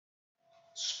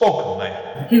Spoken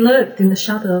Label. He lurked in the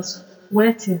shadows,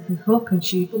 waiting and hoping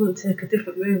she wouldn't take a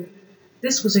different route.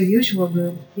 This was her usual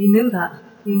room. He knew that.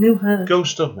 He knew her.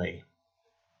 Ghost of Me,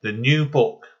 the new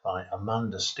book by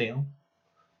Amanda Steele,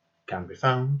 can be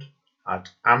found at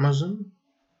Amazon,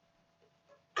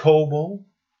 Kobo,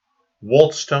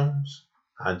 Waterstones,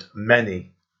 and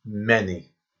many, many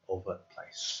other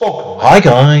places. Hi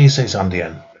guys, it's Andy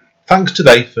N. Thanks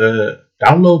today for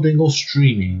downloading or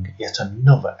streaming yet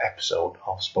another episode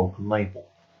of Spoken Label.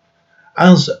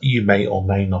 As you may or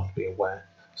may not be aware,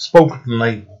 Spoken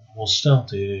Label was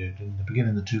started in the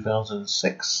beginning of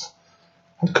 2006,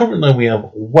 and currently we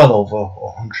have well over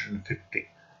 150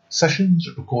 sessions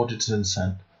recorded since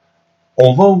then.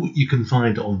 Although you can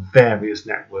find it on various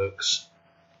networks,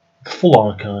 the full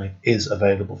archive is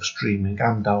available for streaming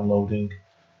and downloading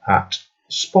at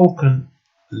Spoken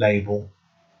Label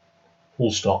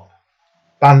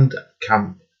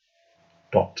bandcamp.com.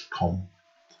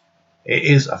 It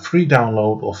is a free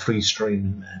download or free stream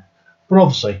in there, but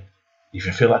obviously, if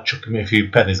you feel like chucking me a few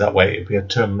pennies that way, it'd be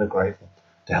eternally grateful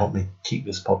to help me keep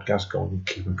this podcast going and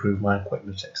keep improving my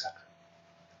equipment, etc.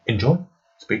 Enjoy.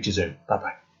 Speak to you soon. Bye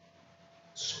bye.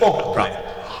 Spoken Label.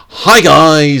 Hi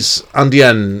guys, Andy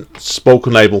N,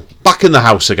 Spoken Label, back in the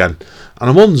house again, and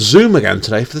I'm on Zoom again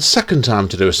today for the second time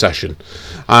to do a session,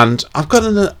 and I've got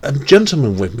a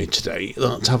gentleman with me today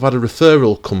that I've had a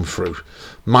referral come through.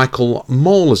 Michael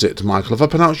Mole, is it, Michael? Have I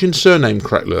pronounced your surname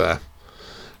correctly there?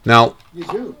 Now, you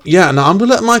do. Yeah, now I'm going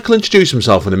to let Michael introduce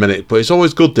himself in a minute, but it's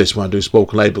always good this when I do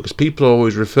Spoken Label, because people are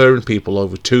always referring people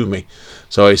over to me,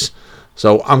 so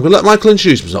I'm going to let Michael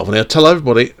introduce himself, and he'll tell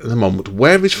everybody in a moment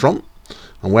where he's from,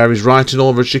 and where his writing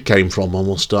originally came from, and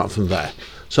we'll start from there.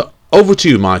 So, over to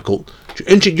you, Michael. You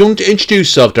want to introduce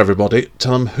yourself to everybody,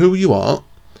 tell them who you are.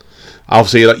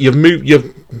 Obviously, you've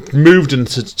moved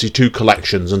into two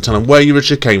collections, and tell them where you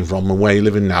originally came from and where you're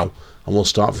living now, and we'll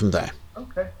start from there.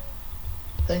 Okay.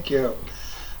 Thank you.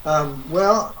 I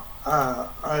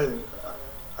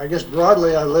guess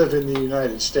broadly I live in the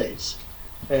United States,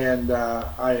 and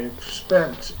I've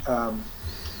spent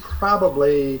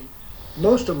probably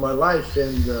most of my life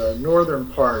in the northern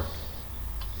part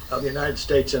of the United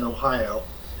States in Ohio,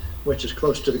 which is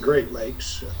close to the Great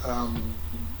Lakes,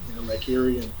 Lake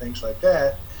Erie and things like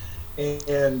that.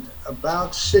 And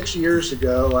about 6 years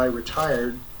ago, I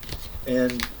retired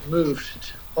and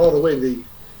moved all the way to the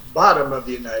bottom of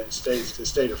the United States, the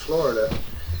state of Florida,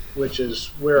 which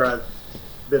is where I've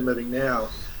been living now.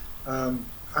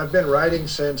 I've been writing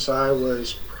since I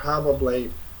was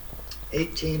probably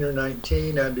 18 or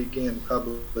 19. I began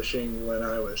publishing when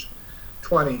I was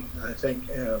 20, I think,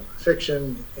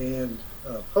 fiction and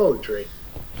poetry.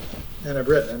 And I've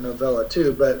written a novella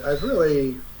too, but I've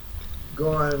really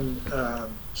gone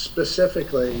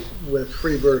specifically with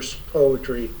free verse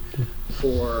poetry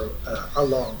for a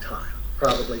long time,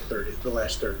 probably the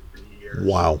last 30 years.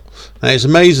 Wow. Now, it's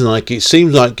amazing, it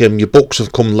seems like your books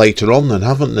have come later on then,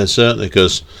 haven't they, certainly,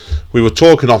 because we were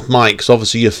talking off mic, because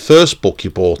obviously your first book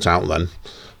you brought out then,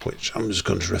 which I'm just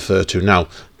going to refer to now,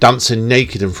 Dancing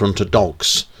Naked in Front of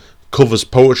Dogs, covers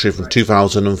poetry from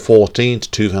 2014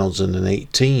 to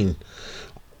 2018.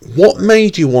 What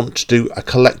made you want to do a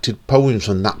collected poems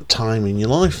from that time in your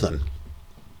life then?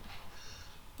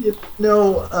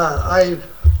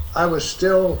 I was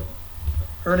still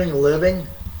earning a living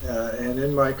and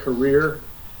in my career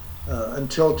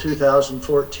until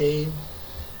 2014,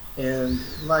 and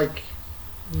like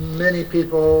many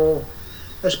people,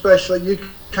 especially, you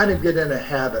kind of get in a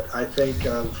habit, I think,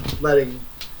 of letting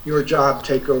your job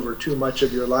take over too much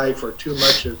of your life or too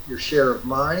much of your share of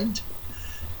mind.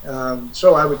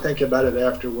 So I would think about it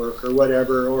after work or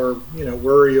whatever, or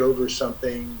worry over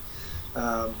something,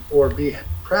 or be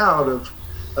proud of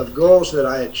goals that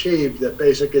I achieved that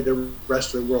basically the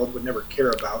rest of the world would never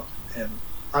care about, and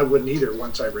I wouldn't either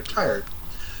once I retired.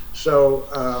 So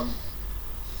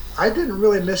I didn't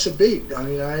really miss a beat. I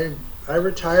mean, I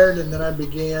retired, and then I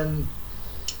began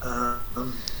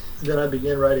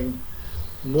writing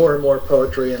more and more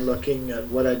poetry and looking at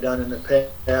what I'd done in the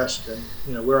past, and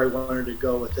where I wanted to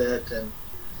go with it,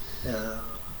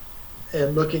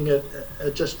 and looking at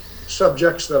just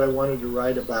subjects that I wanted to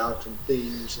write about and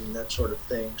themes and that sort of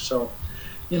thing. So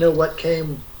what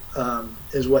came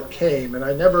is what came, and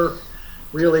I never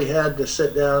really had to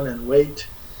sit down and wait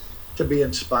to be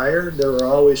inspired. There were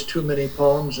always too many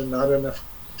poems and not enough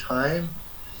time.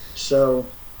 So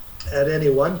at any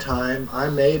one time I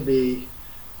may be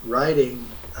writing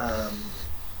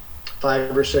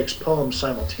 5 or 6 poems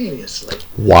simultaneously.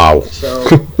 Wow. So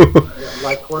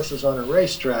like horses on a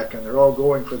racetrack, and they're all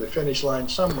going for the finish line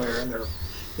somewhere, and they're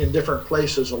in different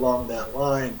places along that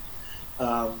line.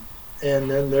 and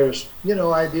then there's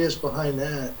ideas behind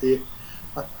that.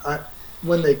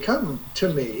 When they come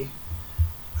to me,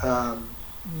 um,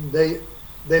 they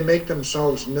make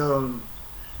themselves known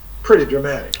pretty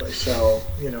dramatically. So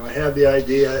I have the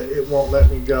idea, it won't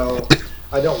let me go.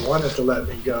 I don't want it to let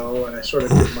me go, and I sort of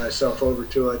give myself over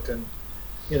to it, and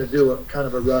do a kind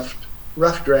of a rough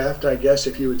draft, I guess,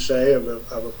 if you would say, of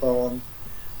a poem,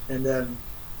 and then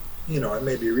I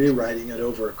may be rewriting it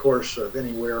over a course of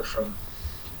anywhere from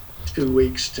 2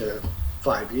 weeks to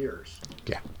 5 years.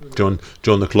 Yeah, join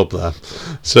the club there.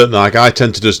 Certainly, like I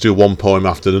tend to just do one poem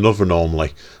after another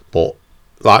normally, but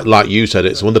like you said,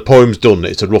 it's when the poem's done,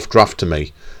 it's a rough draft to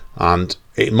me, and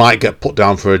it might get put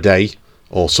down for a day,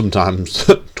 or sometimes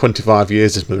 25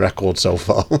 years is my record so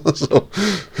far. So,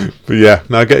 but yeah,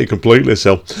 no, I get you completely.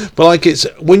 So, but like it's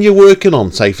when you're working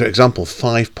on, say for example,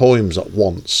 5 poems at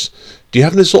once, do you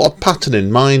have any sort of pattern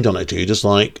in mind on it? Do you just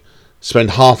like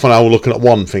spend half an hour looking at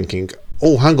one, thinking,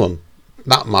 "Oh, hang on,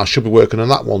 I should be working on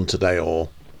that one today," or?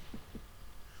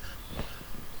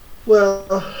 Well,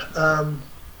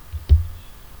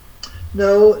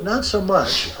 no, not so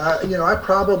much. I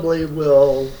probably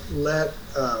will let.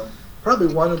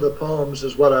 Probably one of the poems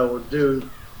is what I will do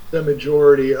the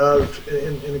majority of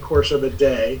in the course of a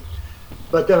day,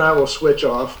 but then I will switch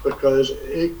off because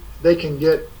they can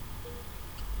get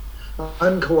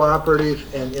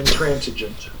uncooperative and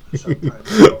intransigent sometimes.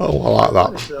 Oh, I like that.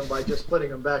 Punish them by just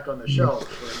putting them back on the shelf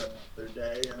for another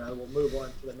day, and I will move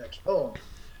on to the next poem,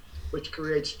 which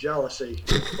creates jealousy,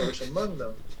 of course, among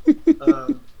them.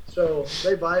 So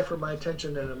they vie for my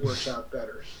attention, and it works out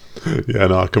better. Yeah,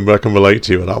 no, I can relate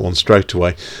to you with that one straight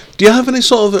away. Do you have any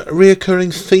sort of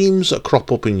reoccurring themes that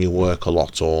crop up in your work a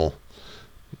lot, or?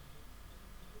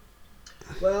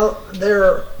 Well,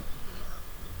 they're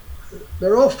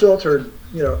all filtered,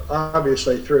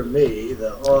 obviously through me,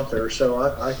 the author. So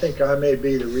I think I may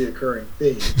be the reoccurring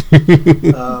theme.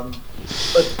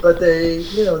 But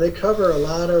they cover a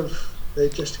lot of. They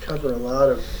just cover a lot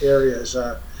of areas.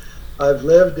 I've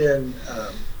lived in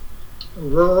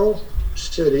rural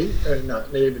city,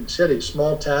 not even cities,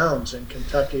 small towns in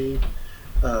Kentucky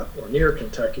or near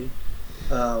Kentucky,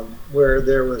 where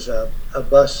there was a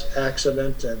bus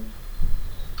accident and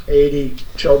 80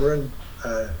 children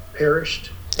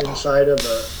perished inside of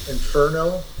an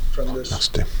inferno from this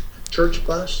church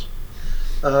bus.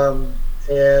 I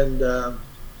didn't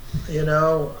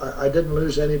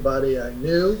lose anybody I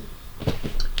knew.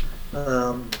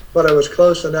 But I was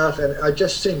close enough, and it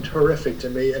just seemed horrific to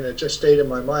me, and it just stayed in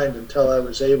my mind until I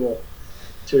was able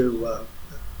to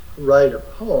write a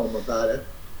poem about it.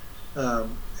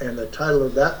 And the title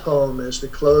of that poem is "The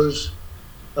Clothes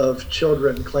of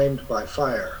Children Claimed by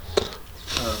Fire,"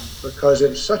 because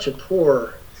it's such a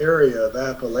poor area of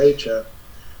Appalachia.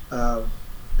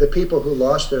 The people who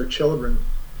lost their children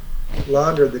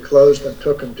laundered the clothes and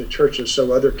took them to churches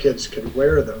so other kids could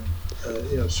wear them,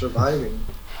 surviving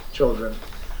children.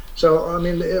 So,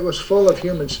 it was full of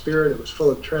human spirit, it was full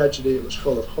of tragedy, it was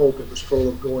full of hope, it was full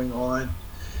of going on.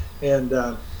 And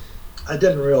I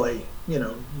didn't really,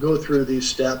 go through these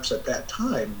steps at that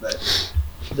time, but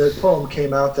the poem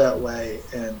came out that way.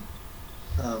 And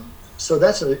so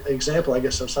that's an example, I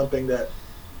guess, of something that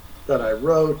I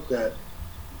wrote that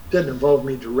didn't involve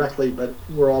me directly, but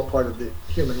we're all part of the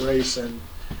human race, and,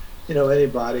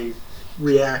 anybody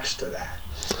reacts to that.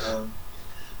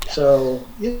 So,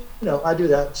 I do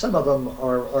that. Some of them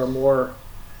are more,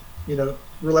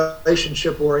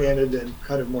 relationship oriented and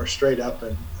kind of more straight up,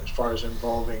 and as far as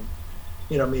involving,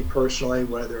 me personally,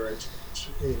 whether it's,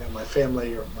 my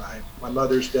family or my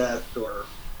mother's death, or,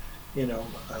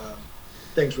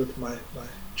 things with my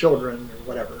children or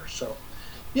whatever. So,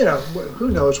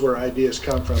 who knows where ideas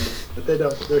come from, but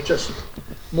there's just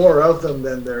more of them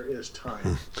than there is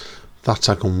time. That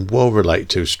I can well relate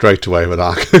to straight away with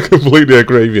that. I completely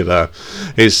agree with you there.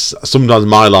 It's sometimes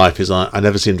my life is I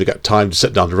never seem to get time to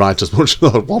sit down to write as much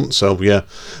as I want, so yeah,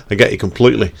 I get you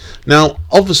completely. Now,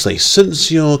 obviously,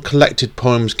 since your collected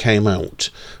poems came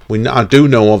out, I do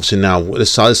know obviously now,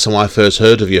 this is how I first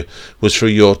heard of you, was through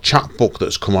your chapbook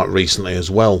that's come out recently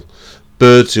as well,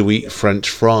 Birds Who Eat French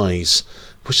Fries,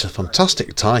 which is a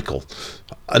fantastic title.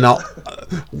 Now,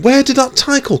 where did that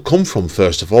title come from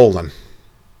first of all then?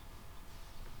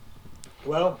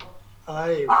 Well,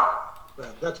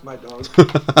 that's my dog.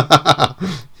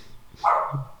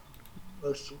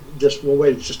 We'll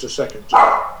wait just a second till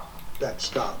that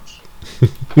stops.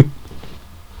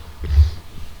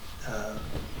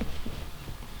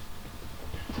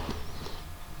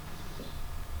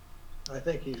 I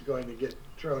think he's going to get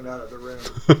thrown out of the room.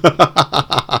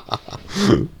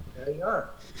 There you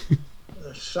are.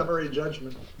 Summary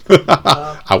judgment.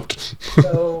 Out.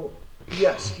 So,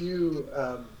 Yes, you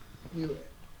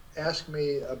asked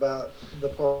me about the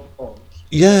poems.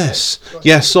 Yes, Go ahead.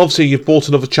 yes. Obviously, you've bought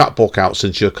another chapbook out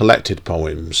since your collected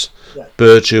poems. Yeah.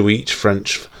 Birds Who Eat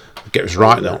French. Get this Oh,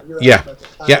 right yeah, now. you're Yeah, asking about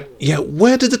the yeah, title. yeah.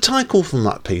 Where did the title from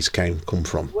that piece come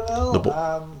from? The Well, book.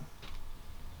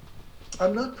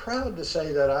 I'm not proud to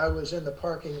say that I was in the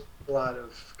parking lot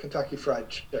of Kentucky Fried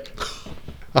Chicken.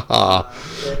 And,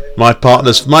 My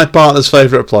partner's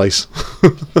favourite place.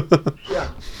 yeah,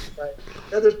 right.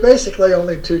 Now, there's basically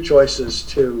only two choices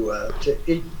to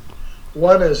eat.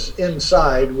 One is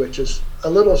inside, which is a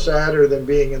little sadder than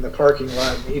being in the parking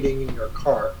lot and eating in your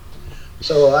car.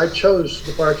 So I chose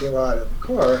the parking lot in the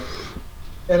car,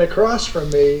 and across from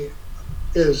me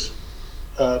is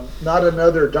not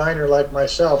another diner like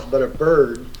myself, but a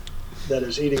bird that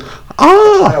is eating a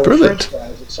pile of French Brilliant.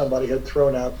 fries that somebody had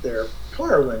thrown out their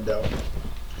car window.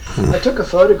 I took a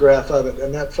photograph of it,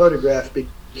 and that photograph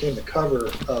became the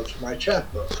cover of my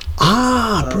chapbook.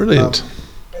 Brilliant.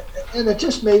 And it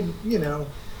just made,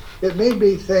 it made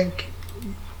me think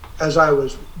as I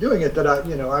was doing it that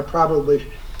I probably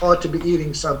ought to be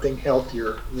eating something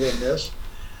healthier than this.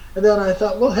 And then I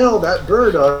thought, well, hell, that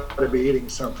bird ought to be eating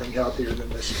something healthier than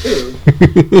this too.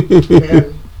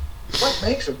 And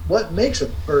what makes a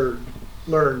bird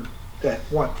learn to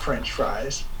want French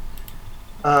fries?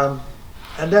 And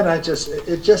then it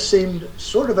just seemed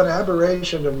sort of an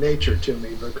aberration of nature to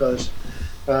me because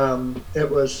it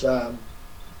was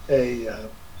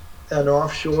an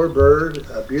offshore bird,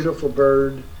 a beautiful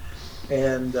bird,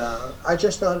 and I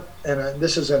just thought, and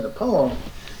this is in the poem,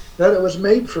 that it was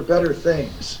made for better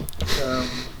things,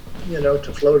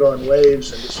 to float on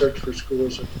waves and to search for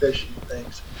schools of fish and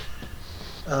things.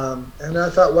 And I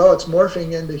thought, well, it's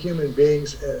morphing into human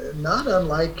beings, not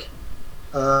unlike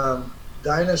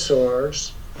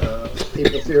dinosaurs.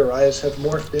 People theorize have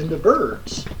morphed into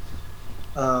birds.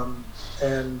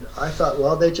 And I thought,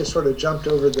 well, they just sort of jumped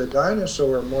over the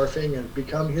dinosaur morphing and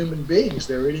become human beings.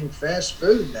 They're eating fast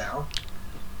food now.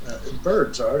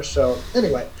 Birds are. So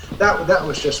anyway, that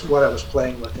was just what I was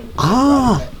playing with in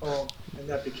writing that poem, and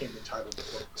that became the title of the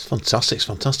book. It's fantastic. It's a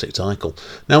fantastic title.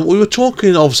 Now, we were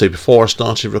talking, obviously, before I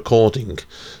started recording,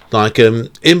 like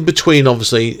in between,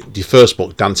 obviously, your first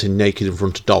book, Dancing Naked in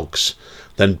Front of Dogs,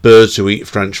 then Birds Who Eat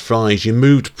French Fries, you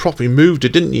moved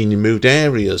it, didn't you? And you moved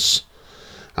areas.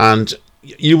 And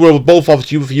you were both,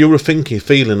 obviously, you were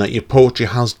feeling that your poetry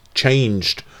has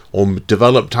changed or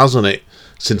developed, hasn't it,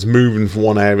 since moving from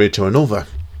one area to another?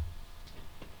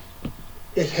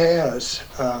 It has,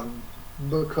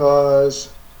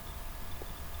 because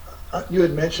you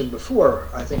had mentioned before,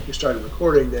 I think you started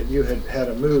recording, that you had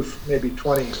a move maybe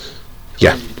 20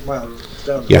 miles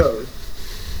down the road,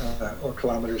 or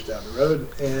kilometers down the road.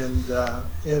 And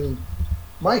in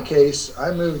my case,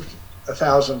 I moved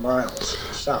 1,000 miles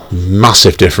south.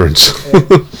 Massive difference.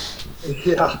 And,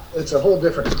 yeah, it's a whole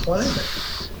different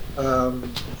climate.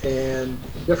 And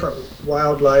different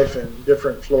wildlife and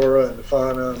different flora and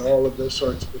fauna and all of those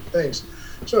sorts of things.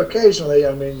 So occasionally,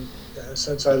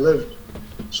 since I lived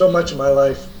so much of my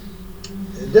life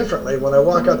differently, when I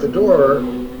walk out the door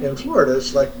in Florida,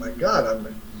 it's like, my God,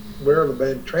 where have I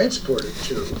been transported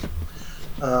to?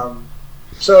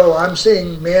 So I'm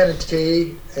seeing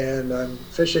manatee, and I'm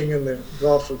fishing in the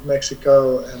Gulf of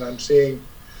Mexico, and I'm seeing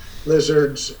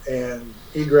lizards and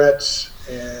egrets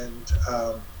and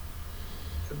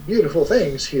beautiful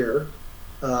things here,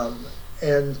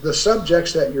 and the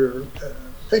subjects that you're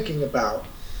thinking about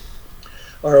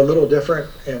are a little different,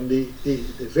 and the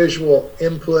visual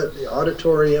input, the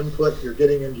auditory input you're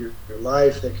getting into your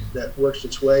life that works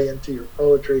its way into your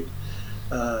poetry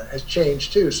has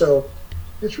changed too. So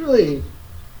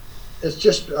it's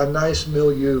just a nice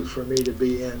milieu for me to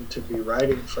be in, to be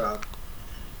writing from,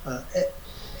 and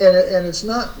it's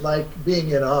not like being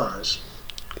in Oz.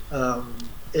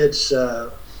 It's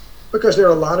because there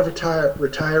are a lot of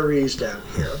retirees down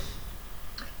here,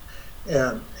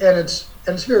 and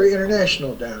it's very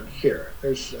international down here.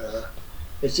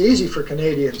 It's easy for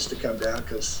Canadians to come down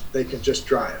because they can just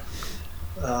drive,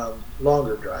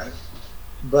 longer drive,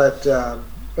 but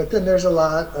then there's a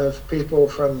lot of people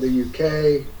from the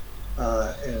UK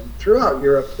and throughout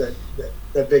Europe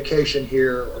that vacation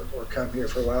here or come here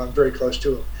for a while. I'm very close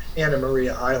to Anna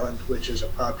Maria Island, which is a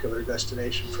popular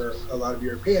destination for a lot of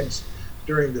Europeans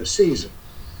during the season.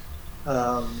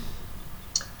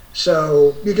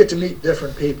 So you get to meet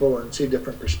different people and see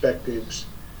different perspectives.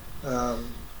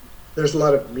 There's a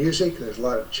lot of music, there's a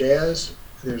lot of jazz,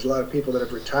 there's a lot of people that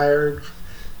have retired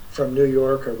from New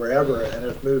York or wherever and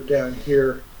have moved down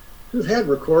here who've had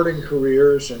recording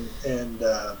careers and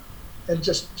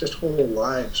just whole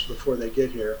lives before they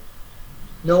get here.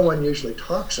 no one usually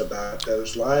talks about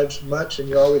those lives much, and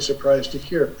you're always surprised to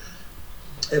hear.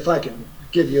 If I can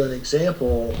give you an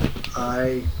example,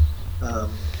 I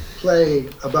play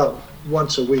about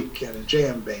once a week in a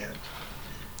jam band,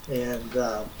 and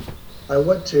I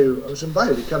was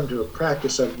invited to come to a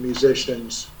practice of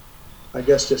musicians, I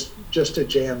guess just to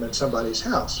jam in somebody's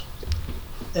house.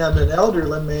 And an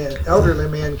elderly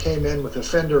man came in with a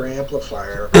Fender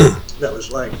amplifier that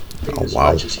was like as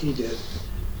much as he did,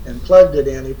 and plugged it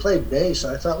in. He played bass,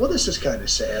 and I thought, well, this is kind of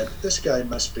sad. This guy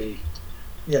must be,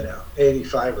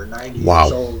 85 or 90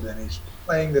 years old, and he's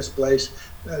playing this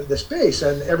bass,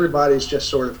 and everybody's just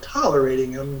sort of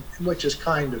tolerating him, which is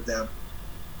kind of them.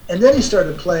 And then he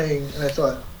started playing, and I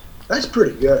thought, that's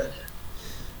pretty good.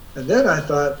 And then I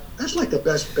thought, that's like the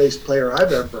best bass player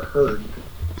I've ever heard,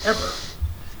 ever.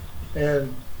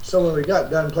 And so when we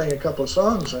got done playing a couple of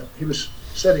songs, he was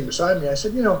sitting beside me. I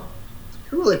said, you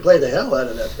really play the hell out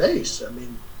of that bass. I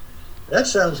mean, that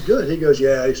sounds good. He goes,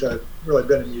 yeah. He said, I've really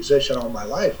been a musician all my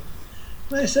life.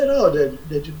 And I said, oh,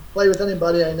 did you play with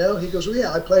anybody I know? He goes, well,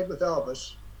 yeah, I played with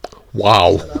Elvis.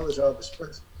 Wow. And I was Elvis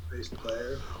Presley's bass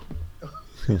player.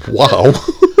 Wow.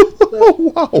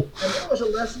 Wow. And that was a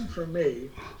lesson for me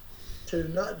to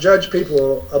not judge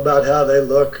people about how they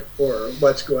look or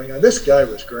what's going on. This guy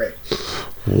was great.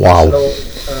 Wow. So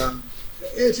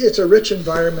it's a rich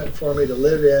environment for me to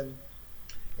live in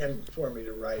and for me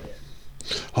to write in.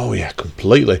 Oh yeah,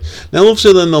 completely. Now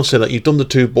obviously that you've done the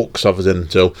 2 books I was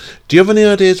into. Do you have any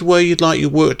ideas where you'd like your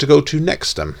work to go to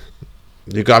next then?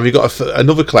 Have you got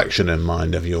another collection in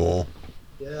mind of your...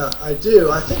 Yeah, I do.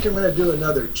 I think I'm going to do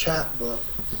another chapbook.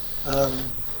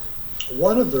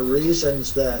 One of the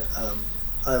reasons that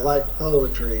I like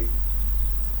poetry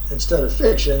instead of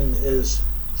fiction is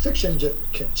fiction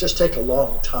can just take a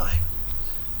long time.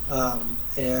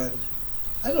 And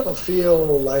I don't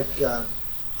feel like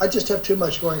I just have too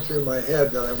much going through my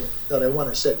head that I want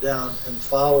to sit down and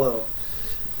follow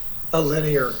a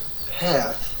linear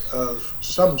path of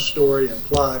some story and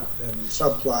plot and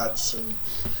subplots. And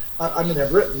I mean,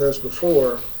 I've written those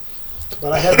before,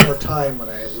 but I had more time when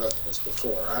I wrote this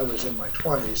before. I was in my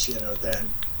 20s, then.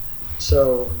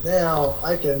 So now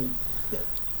I can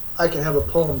have a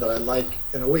poem that I like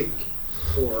in a week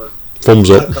or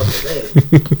thumbs up a couple of days.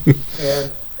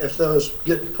 And if those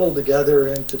get pulled together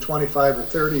into 25 or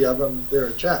 30 of them, they're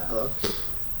a chapbook.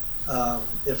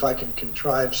 If I can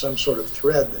contrive some sort of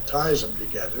thread that ties them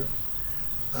together.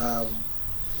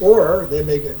 Or they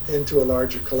may get into a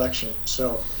larger collection.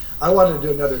 So I want to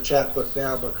do another chapbook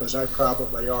now because I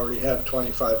probably already have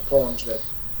 25 poems that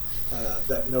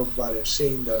nobody's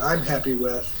seen that I'm happy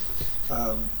with.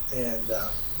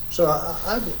 So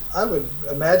I would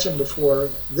imagine before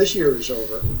this year is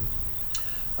over,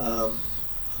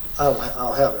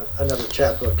 I'll have another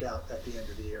chapbook out at the end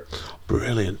of the year.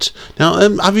 Brilliant. Now,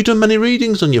 have you done many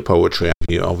readings on your poetry?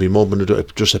 Have you more than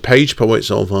just a page poet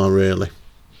so far, really?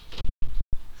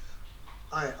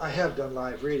 I have done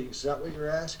live readings. Is that what you're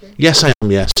asking? Yes, I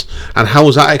am, yes. And how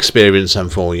was that experience then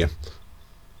for you?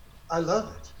 I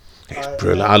love it. It's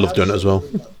brilliant. I love doing it as well.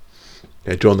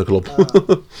 Yeah, join the club.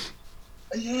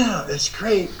 Yeah, it's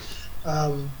great.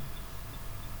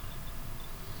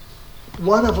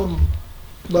 One of them,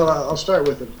 well, I'll start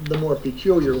with the more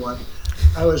peculiar one.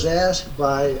 I was asked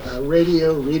by a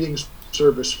radio reading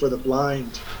service for the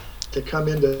blind to come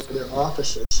into their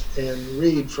offices and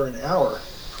read for an hour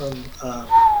from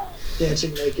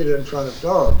Dancing Naked in Front of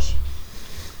Dogs.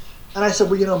 And I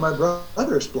said, well, my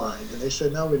brother's blind. And they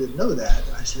said, no, we didn't know that.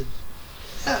 And I said,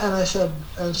 yeah. And I said,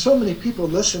 and so many people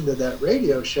listen to that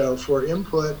radio show for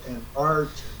input and art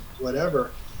and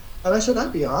whatever. And I said,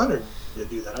 I'd be honored to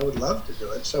do that. I would love to do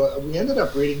it. So we ended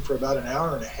up reading for about an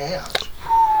hour and a half,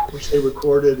 which they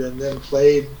recorded and then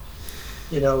played,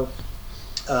 in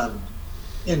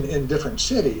different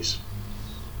cities.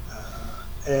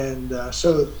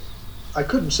 So I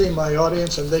couldn't see my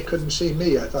audience and they couldn't see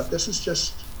me. I thought this is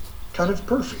just kind of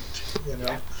perfect,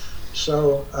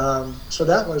 So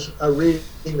that was a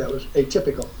reading that was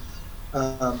atypical.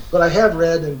 But I have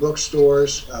read in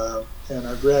bookstores, and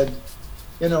I've read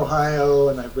in Ohio,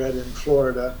 and I've read in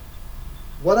Florida.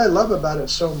 What I love about it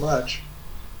so much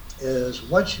is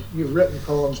once you've written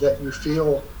poems that you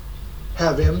feel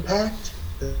have impact,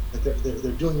 that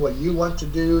they're doing what you want to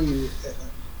do,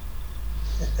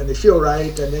 and they feel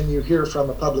right, and then you hear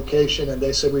from a publication and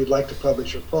they say, we'd like to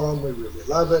publish your poem, we really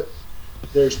love it.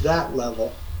 There's that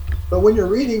level. But when you're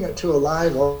reading it to a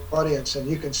live audience and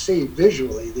you can see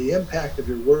visually the impact of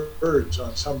your words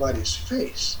on somebody's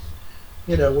face,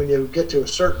 when you get to a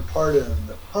certain part in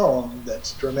the poem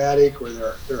that's dramatic or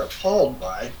they're appalled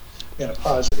by, in a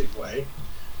positive way,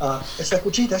 it's like,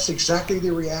 well, gee, that's exactly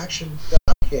the reaction that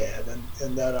I had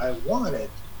and that I wanted.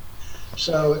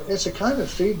 So it's a kind of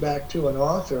feedback to an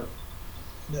author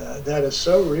that is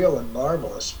so real and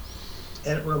marvelous.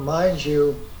 And it reminds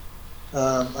you,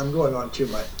 I'm going on too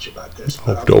much about this,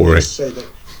 but Oh, don't worry. just say that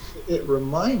it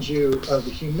reminds you of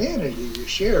the humanity you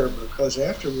share, because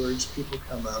afterwards people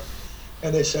come up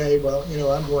and they say, well,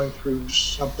 I'm going through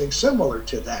something similar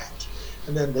to that.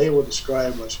 And then they will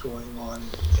describe what's going on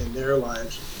in their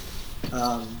lives.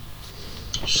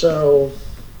 So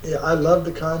yeah, I love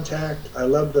the contact. I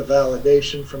love the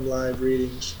validation from live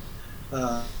readings.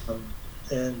 So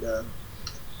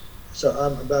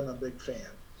I'm a big fan.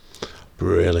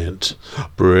 Brilliant.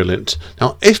 Brilliant.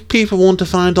 Now, if people want to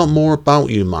find out more about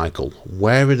you, Michael,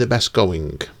 where are they best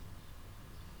going?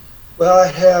 Well, I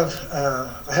have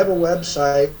a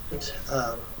website,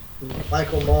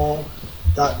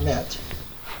 michaelmall.net,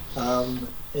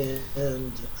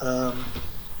 and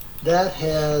that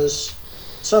has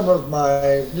some of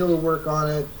my newer work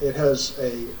on it. It has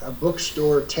a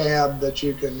bookstore tab that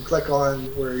you can click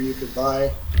on where you can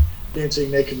buy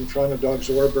Dancing Naked in Front of Dogs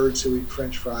or Birds Who Eat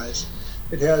French Fries.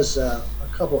 It has a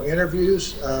couple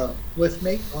interviews with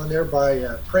me on there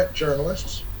by print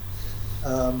journalists.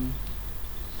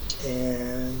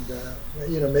 And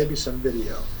maybe some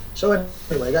video. So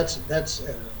anyway, that's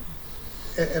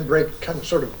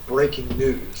sort of breaking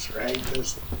news, right?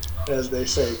 As they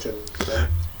say today.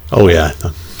 Oh yeah.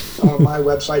 On my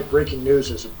website, breaking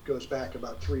news goes back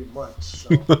about 3 months.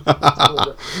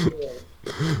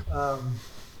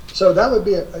 So that would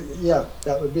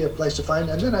be a place to find.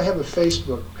 And then I have a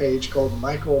Facebook page called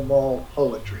Michael Mall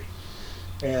Poetry,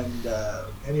 and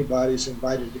anybody's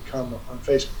invited to come on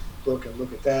Facebook and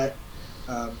look at that.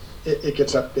 It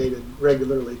gets updated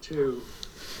regularly too.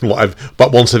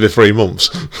 But once every 3 months.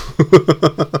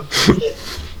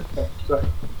 Right.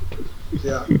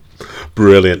 Yeah.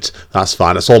 Brilliant. That's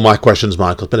fine. That's all my questions,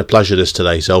 Michael. It's been a pleasure this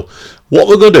today. So what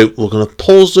we're going to do, we're going to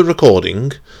pause the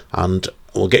recording and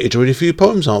we'll get you to read a few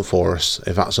poems out for us,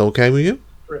 if that's okay with you.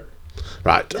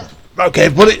 Right. Yeah. Okay,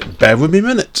 everybody, bear with me a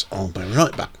minute. I'll be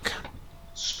right back.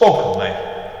 Spokenly.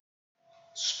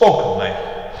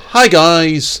 Hi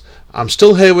guys, I'm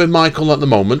still here with Michael at the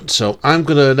moment, so I'm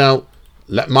going to now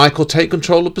let Michael take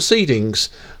control of proceedings,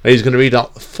 and he's going to read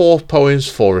out 4 poems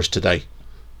for us today.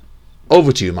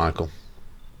 Over to you, Michael.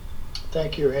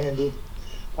 Thank you, Andy.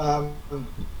 I'm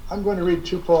going to read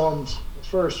 2 poems,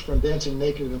 first from Dancing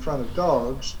Naked in Front of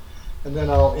Dogs, and then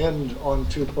I'll end on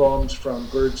 2 poems from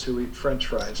Birds Who Eat French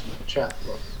Fries, my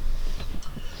chapbook.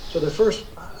 So the first,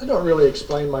 I don't really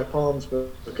explain my poems,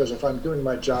 because if I'm doing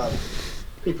my job,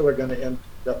 people are going to end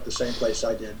up the same place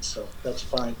I did, so that's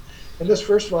fine. And this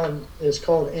first one is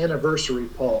called Anniversary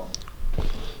Poem.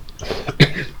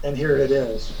 And here it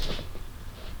is.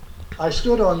 I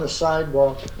stood on the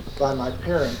sidewalk by my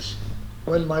parents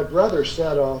when my brother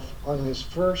set off on his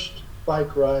first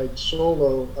bike ride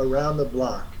solo around the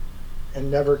block and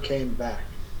never came back.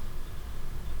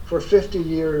 For 50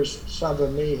 years, some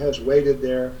of me has waited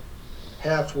there,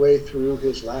 halfway through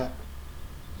his lap.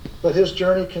 But his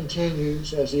journey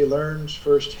continues as he learns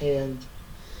firsthand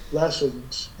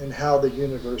lessons in how the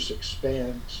universe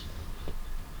expands.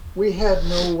 We had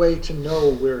no way to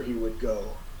know where he would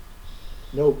go.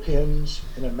 No pins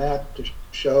in a map to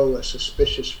show a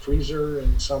suspicious freezer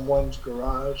in someone's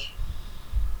garage,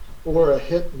 or a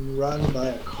hit and run by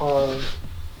a car,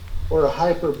 or a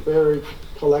hyperbaric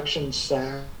collection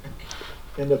sack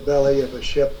in the belly of a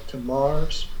ship to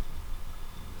Mars.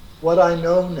 What I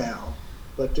know now,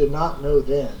 but did not know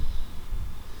then,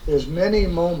 is many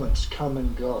moments come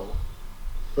and go,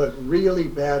 but really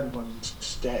bad ones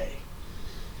stay.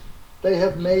 They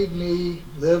have made me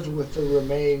live with the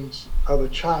remains of a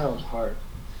child heart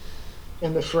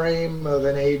in the frame of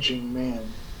an aging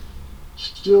man,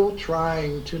 still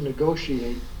trying to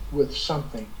negotiate with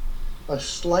something, a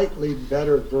slightly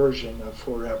better version of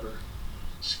forever,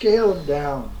 scaled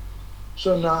down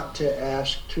so not to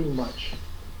ask too much,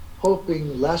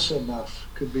 hoping less enough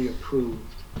could be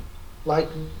approved, like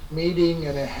meeting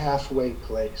in a halfway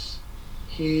place,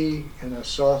 he in a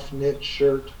soft knit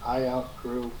shirt I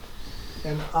outgrew,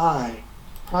 and I,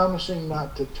 promising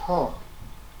not to talk,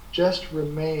 just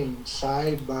remain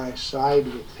side by side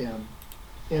with him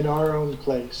in our own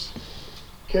place,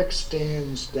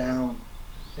 kickstands down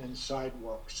and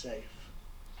sidewalk safe.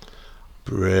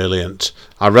 Brilliant.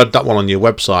 I read that one on your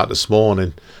website this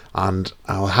morning, and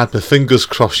I had my fingers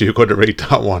crossed you were going to read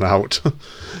that one out.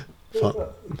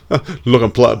 Look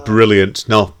and play, brilliant.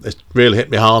 No, it really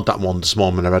hit me hard, that one this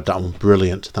morning. I read that one.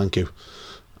 Brilliant. Thank you.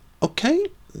 Okay.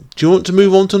 Do you want to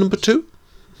move on to number 2?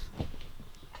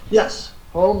 Yes.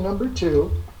 Poem number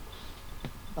 2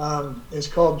 It's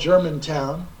called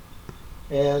Germantown,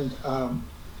 and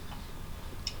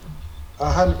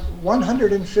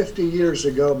 150 years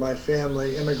ago, my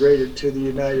family immigrated to the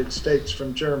United States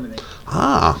from Germany.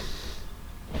 Ah,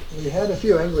 We had a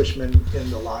few Englishmen in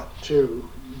the lot too,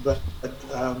 but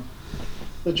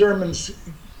the Germans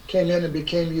came in and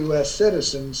became U.S.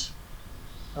 citizens,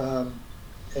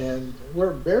 and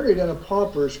we're buried in a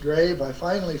pauper's grave. I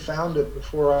finally found it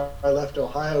before I left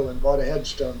Ohio and bought a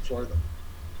headstone for them.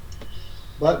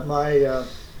 But my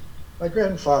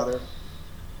grandfather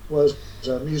was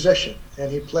a musician,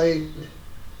 and he played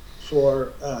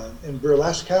for in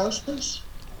burlesque houses.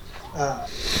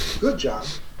 Good job.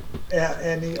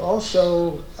 And he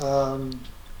also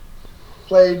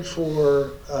played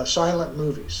for silent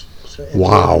movies. So in the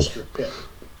Wow. orchestra pit.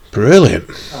 brilliant.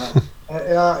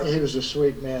 He was a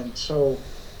sweet man. So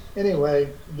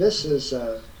anyway, this is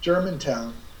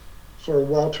Germantown for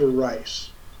Walter Rice.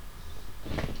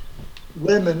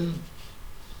 Women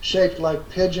shaped like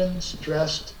pigeons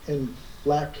dressed in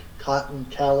black cotton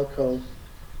calico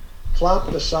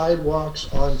clop the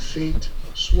sidewalks on feet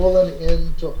swollen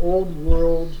into old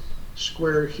world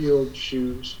square-heeled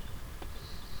shoes.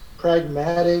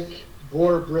 Pragmatic,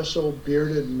 boar bristle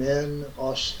bearded men,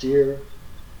 austere,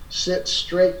 sit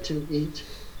straight to eat,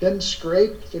 then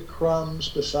scrape the crumbs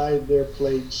beside their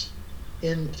plates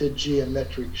into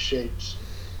geometric shapes.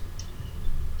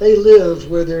 They live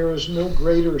where there is no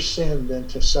greater sin than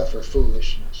to suffer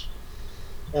foolishness.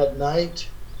 At night,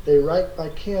 they write by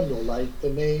candlelight the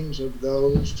names of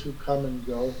those who come and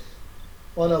go.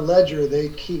 On a ledger they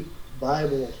keep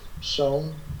Bible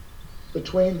sewn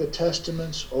between the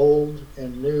testaments old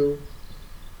and new,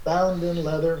 bound in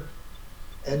leather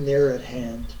and near at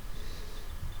hand.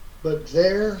 But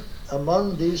there,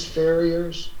 among these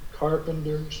farriers,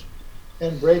 carpenters,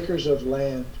 and breakers of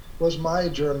land, was my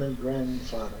German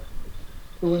grandfather,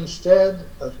 who instead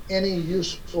of any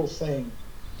useful thing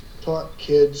taught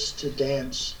kids to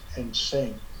dance and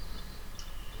sing.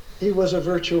 He was a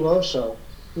virtuoso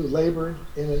who labored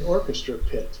in an orchestra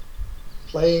pit,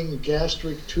 playing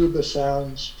gastric tuba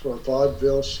sounds for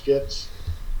vaudeville skits,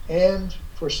 and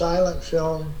for silent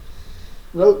film,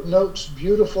 wrote notes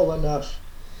beautiful enough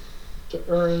to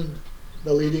earn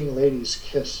the leading lady's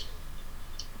kiss.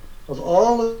 Of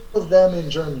all of them in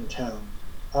Germantown,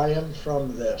 I am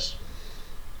from this,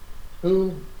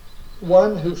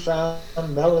 one who found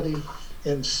melody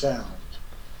in sound.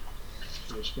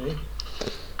 Excuse me.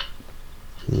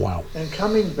 Wow. And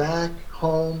coming back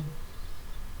home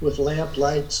with lamp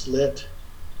lights lit,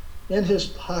 in his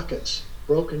pockets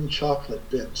broken chocolate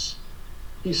bits,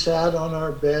 he sat on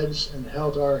our beds and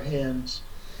held our hands,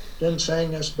 then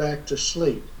sang us back to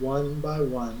sleep one by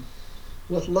one,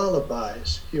 with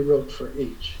lullabies he wrote for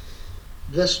each.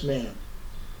 This man,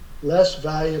 less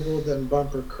valuable than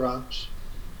bumper crops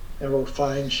and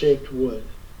refined-shaped wood,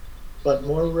 but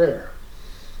more rare,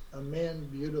 a man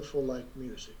beautiful like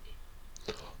music.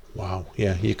 Wow.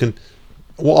 Yeah, you can.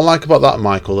 What I like about that,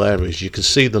 Michael, there is you can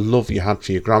see the love you had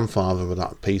for your grandfather with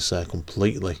that piece there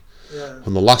completely. Yeah.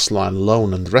 And the last line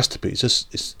alone and the rest of it,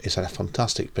 it's a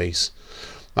fantastic piece.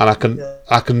 And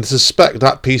I can suspect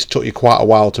that piece took you quite a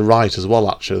while to write as well,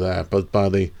 actually, there, but by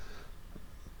the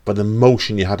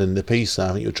emotion you had in the piece there, I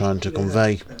think you were trying to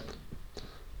convey.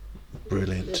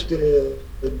 Brilliant. It did.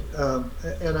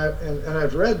 And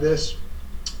I've read this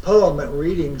poem at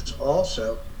readings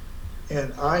also,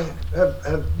 and I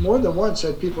have more than once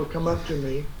had people come up to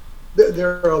me.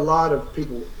 There are a lot of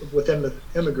people with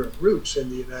immigrant roots in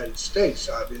the United States,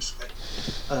 obviously,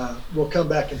 will come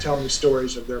back and tell me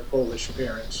stories of their Polish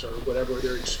parents or whatever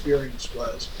their experience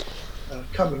was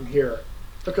coming here,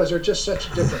 because they're just such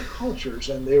different cultures,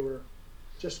 and they were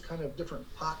just kind of different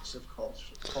pots of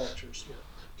cultures here.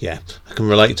 Yeah, I can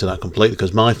relate to that completely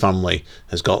because my family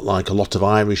has got like a lot of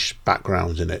Irish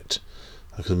backgrounds in it.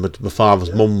 Because my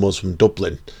father's mum was from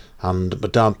Dublin, and my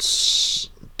dad's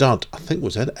dad, I think,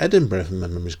 was Edinburgh, if my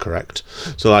memory is correct.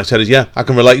 So, like I said, yeah, I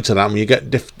can relate to that. When you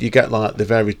get like the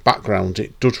various backgrounds,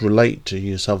 it does relate to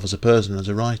yourself as a person, as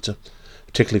a writer,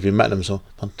 particularly if you met them. So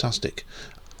fantastic.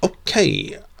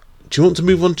 Okay, do you want to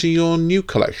move on to your new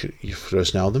collection for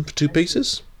us now, then, for two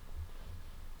pieces?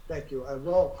 Thank you.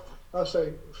 I'll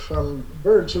say from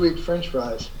Birds Who Eat French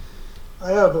Fries,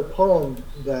 I have a poem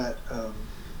that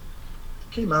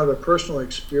came out of a personal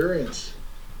experience.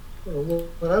 When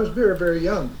I was very, very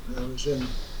young, I was in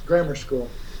grammar school,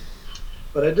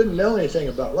 but I didn't know anything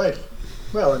about life.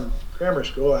 Well, in grammar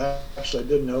school, I actually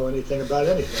didn't know anything about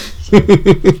anything. So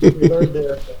we learned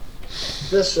there.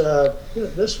 This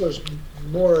was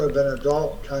more of an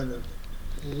adult kind of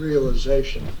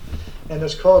realization, and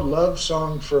it's called Love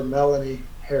Song for Melanie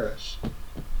Harris.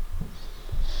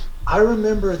 I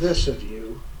remember this of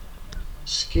you,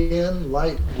 skin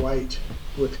light white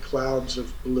with clouds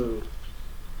of blue.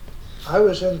 I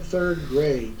was in third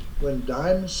grade when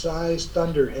dime-sized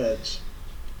thunderheads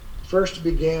first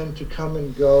began to come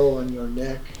and go on your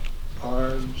neck,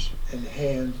 arms, and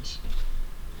hands.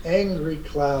 Angry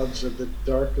clouds of the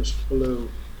darkest blue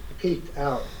peeked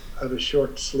out of a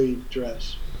short-sleeved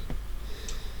dress.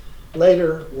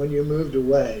 Later, when you moved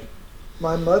away,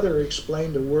 my mother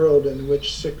explained a world in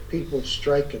which sick people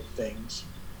strike at things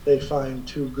they find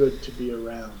too good to be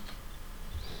around.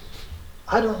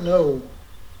 I don't know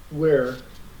where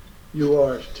you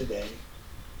are today,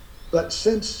 but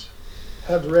since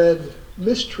have read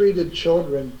mistreated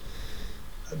children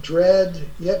dread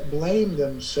yet blame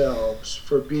themselves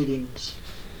for beatings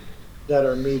that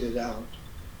are meted out.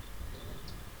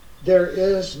 There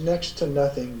is next to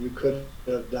nothing you could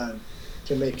have done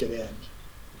to make it end,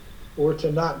 or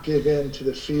to not give in to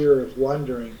the fear of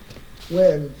wondering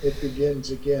when it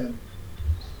begins again.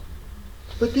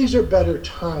 But these are better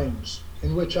times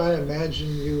in which I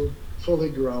imagine you fully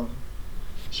grown,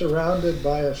 surrounded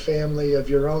by a family of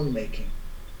your own making,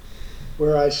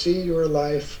 where I see your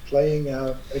life playing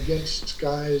out against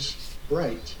skies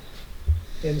bright,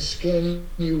 in skin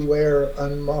you wear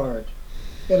unmarred,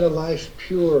 in a life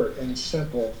pure and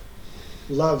simple,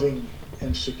 loving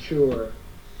and secure.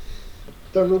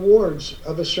 The rewards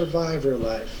of a survivor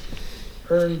life,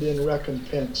 earned in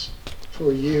recompense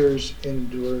for years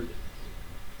endured,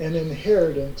 an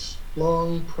inheritance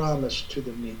long promised to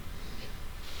the meek.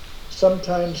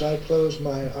 Sometimes I close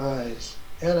my eyes,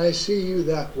 and I see you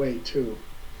that way too,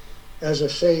 as a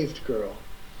saved girl,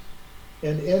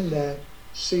 and in that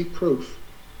see proof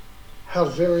how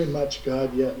very much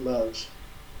God yet loves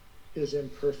his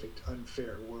imperfect,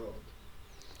 unfair world.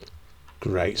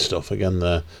 Great stuff again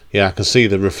there. Yeah, I can see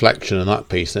the reflection in that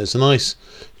piece. And it's a nice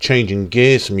change in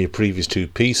gears from your previous two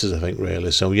pieces, I think,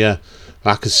 really. So, yeah,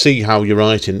 I can see how you're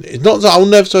writing. It's not that I'll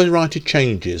never say write it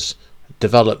changes, it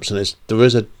develops, and there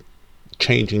is a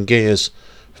change in gears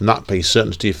from that piece,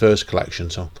 certainly to your first collection.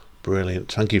 So,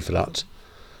 brilliant. Thank you for that.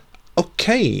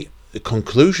 Okay, the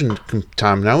conclusion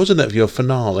time now, isn't it, of your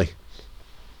finale?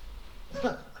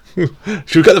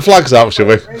 Should we get the flags out, shall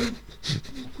we?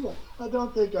 I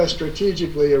don't think I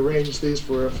strategically arranged these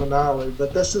for a finale,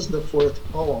 but this is the fourth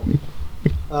poem.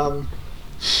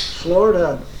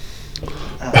 Florida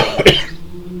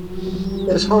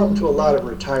is home to a lot of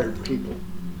retired people,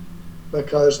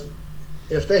 because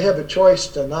if they have a choice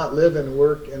to not live and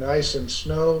work in ice and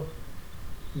snow,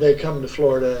 they come to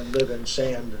Florida and live in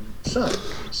sand and sun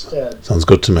instead. Sounds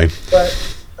good to me.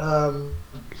 But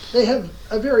they have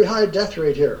a very high death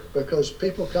rate here because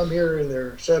people come here in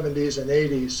their 70s and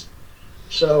 80s.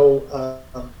 So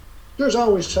there's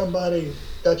always somebody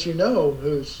that you know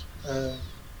who's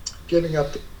giving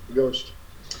up the ghost.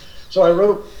 So I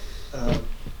wrote,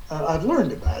 I've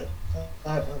learned about it.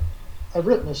 I've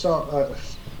written a song,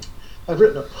 I've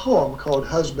written a poem called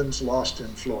Husbands Lost in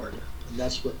Florida, and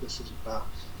that's what this is about.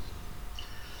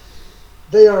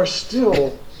 They are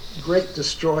still great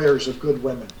destroyers of good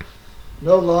women,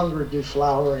 no longer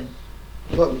deflowering,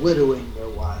 but widowing their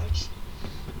wives.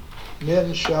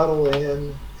 Men shuttle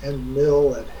in and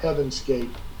mill at Heaven's Gate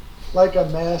like a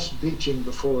mass beaching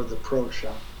before the pro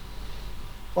shop.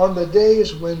 On the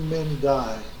days when men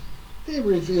die, they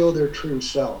reveal their true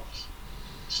selves,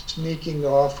 sneaking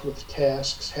off with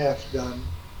tasks half done,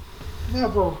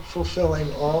 never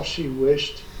fulfilling all she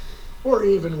wished or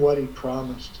even what he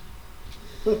promised.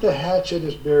 But the hatchet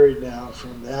is buried now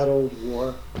from that old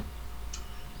war.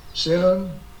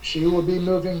 Soon she will be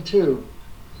moving too,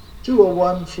 to a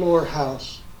one-floor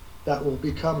house that will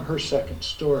become her second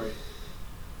story,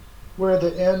 where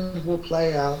the end will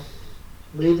play out,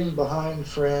 leaving behind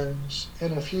friends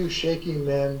and a few shaky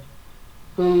men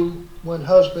who, when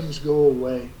husbands go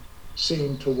away,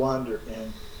 seem to wander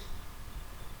in.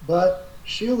 But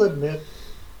she'll admit,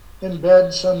 in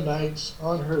bed some nights,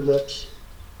 on her lips,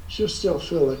 she'll still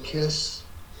feel a kiss,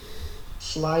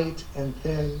 slight and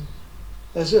thin,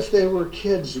 as if they were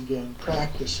kids again,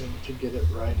 practicing to get it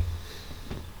right.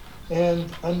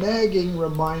 And a nagging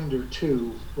reminder,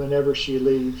 too, whenever she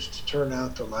leaves to turn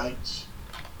out the lights,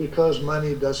 because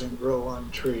money doesn't grow on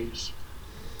trees.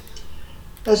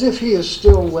 As if he is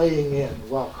still weighing in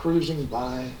while cruising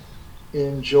by,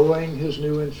 enjoying his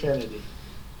new infinity,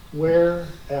 where,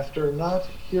 after not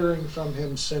hearing from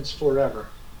him since forever,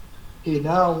 he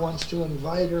now wants to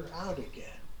invite her out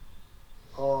again.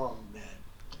 Oh, man.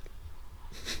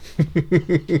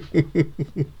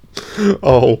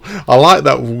 Oh, I like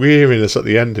that weariness at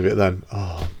the end of it then.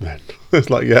 Oh, man. It's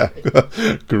like, yeah,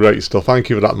 great stuff. Thank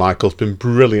you for that, Michael. It's been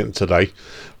brilliant today.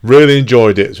 Really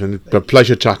enjoyed it. It's been a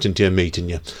pleasure chatting to you and meeting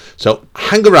you. So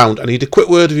hang around. I need a quick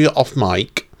word of you off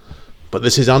mic. But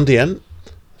this is Andy N.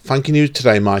 Thanking you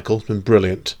today, Michael. It's been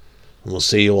brilliant. And we'll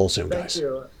see you all soon, guys. Thank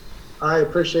you. I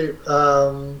appreciate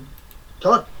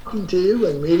talking to you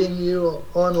and meeting you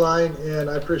online, and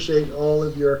I appreciate all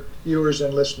of your viewers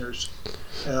and listeners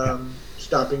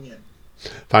stopping in.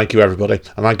 Thank you, everybody.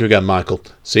 And thank you again, Michael.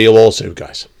 See you all soon,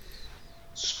 guys.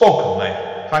 Spoken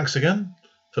Label. Thanks again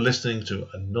for listening to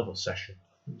another session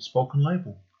of Spoken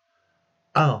Label.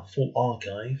 Our full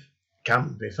archive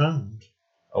can be found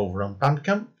over on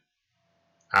Bandcamp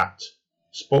at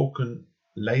Spoken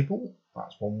Label.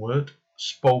 That's one word.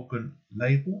 Spoken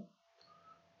Label.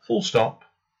 Full stop.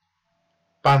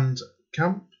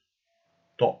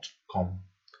 Bandcamp.com.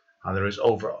 And there is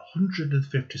over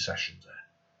 150 sessions there.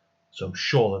 So I'm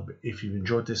sure that if you've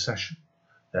enjoyed this session,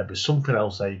 there'll be something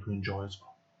else there you can enjoy as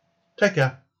well. Take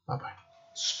care. Bye bye.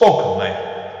 Spoken Label.